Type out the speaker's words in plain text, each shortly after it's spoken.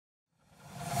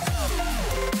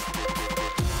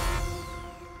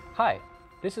Hi,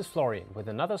 this is Florian with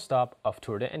another stop of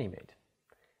Tour de Animate.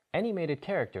 Animated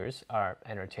characters are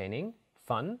entertaining,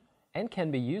 fun, and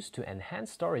can be used to enhance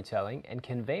storytelling and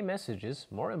convey messages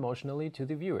more emotionally to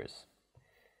the viewers.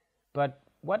 But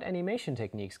what animation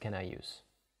techniques can I use?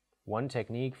 One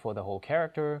technique for the whole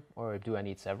character, or do I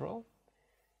need several?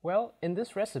 Well, in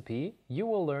this recipe, you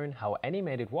will learn how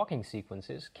animated walking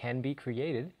sequences can be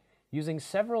created using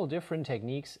several different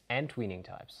techniques and tweening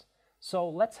types. So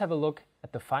let's have a look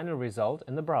at the final result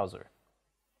in the browser.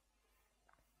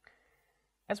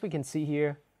 As we can see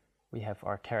here, we have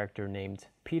our character named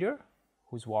Peter,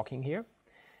 who's walking here.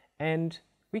 And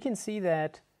we can see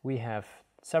that we have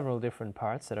several different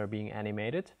parts that are being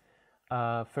animated.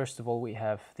 First of all, we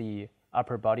have the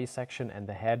upper body section and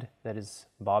the head that is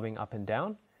bobbing up and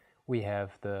down. We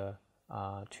have the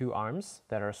two arms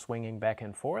that are swinging back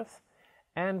and forth.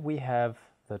 And we have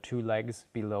the two legs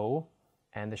below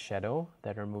and the shadow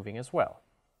that are moving as well.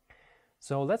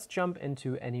 So let's jump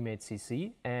into Animate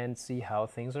CC and see how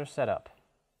things are set up.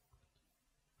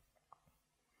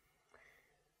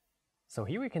 So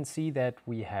here we can see that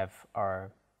we have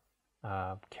our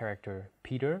character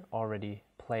Peter already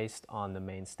placed on the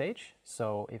main stage.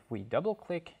 So if we double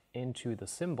click into the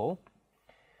symbol,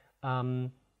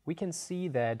 we can see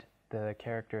that the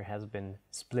character has been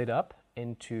split up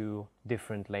into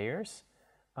different layers.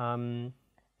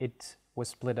 It was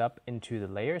split up into the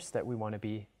layers that we want to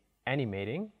be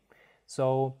animating.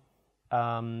 So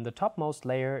the topmost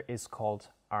layer is called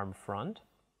arm front.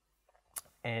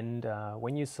 And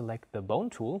when you select the bone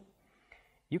tool,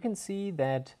 you can see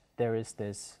that there is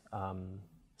this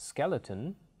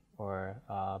skeleton or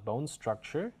bone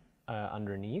structure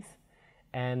underneath.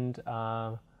 And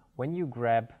when you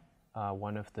grab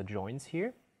one of the joints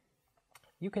here,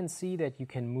 you can see that you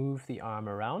can move the arm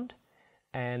around,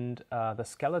 and the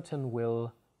skeleton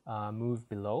will move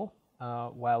below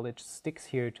while it sticks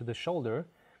here to the shoulder.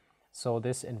 So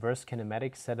this inverse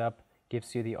kinematic setup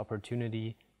gives you the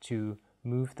opportunity to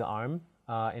move the arm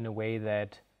in a way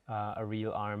that a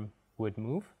real arm would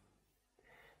move.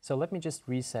 So let me just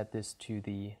reset this to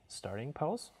the starting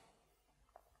pose.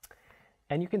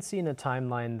 And you can see in the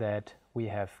timeline that we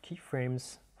have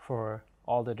keyframes for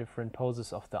all the different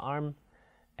poses of the arm.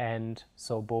 And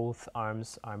so both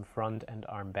arms, arm front and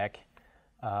arm back,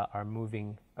 are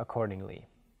moving accordingly.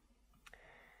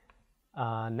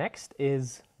 Next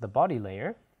is the body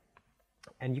layer.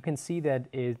 And you can see that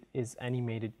it is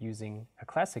animated using a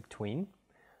classic tween.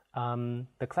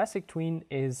 The classic tween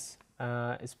is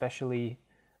especially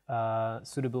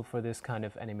suitable for this kind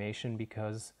of animation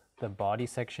because the body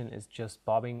section is just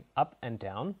bobbing up and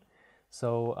down.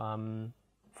 So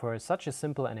for such a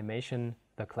simple animation,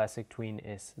 the classic tween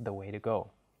is the way to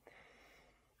go.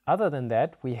 Other than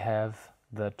that, we have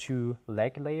the two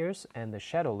leg layers and the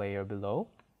shadow layer below.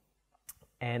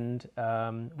 And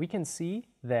we can see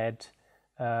that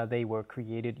they were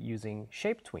created using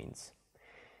shape tweens.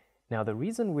 Now the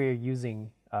reason we're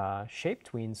using shape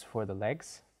tweens for the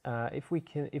legs, if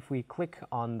we click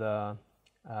on the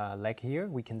leg here,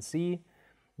 we can see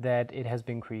that it has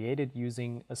been created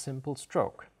using a simple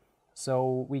stroke.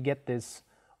 So we get this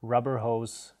rubber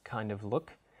hose kind of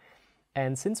look.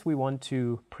 And since we want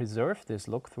to preserve this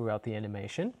look throughout the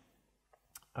animation,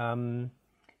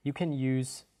 you can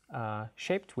use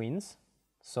shape tweens,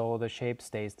 so the shape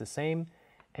stays the same,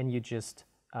 and you just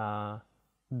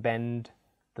bend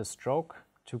the stroke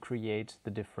to create the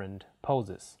different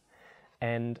poses.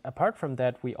 And apart from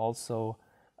that, we also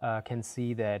can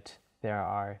see that there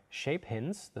are shape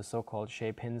hints, the so-called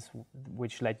shape hints,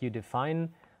 which let you define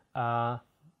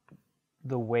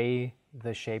the way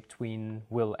the shape tween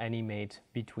will animate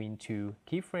between two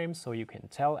keyframes, so you can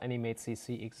tell Animate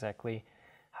CC exactly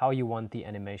how you want the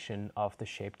animation of the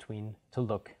shape tween to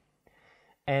look.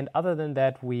 And other than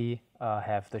that, we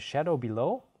have the shadow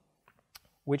below,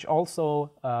 which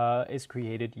also is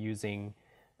created using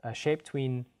a shape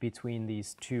tween between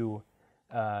these two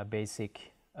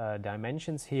basic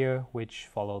dimensions here, which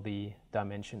follow the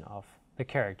dimension of the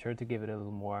character to give it a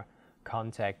little more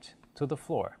contact to the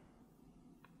floor.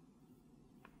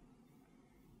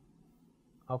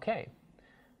 Okay,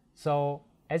 so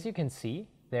as you can see,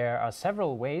 there are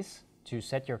several ways to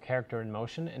set your character in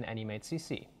motion in Animate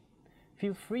CC.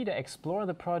 Feel free to explore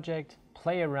the project,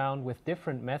 play around with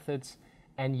different methods,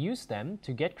 and use them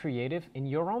to get creative in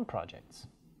your own projects.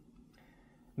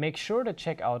 Make sure to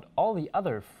check out all the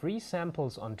other free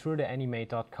samples on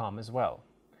tourdeanimate.com as well.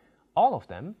 All of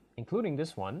them, including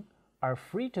this one, are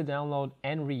free to download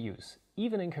and reuse,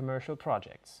 even in commercial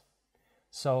projects.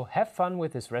 So have fun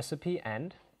with this recipe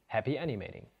and happy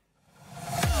animating!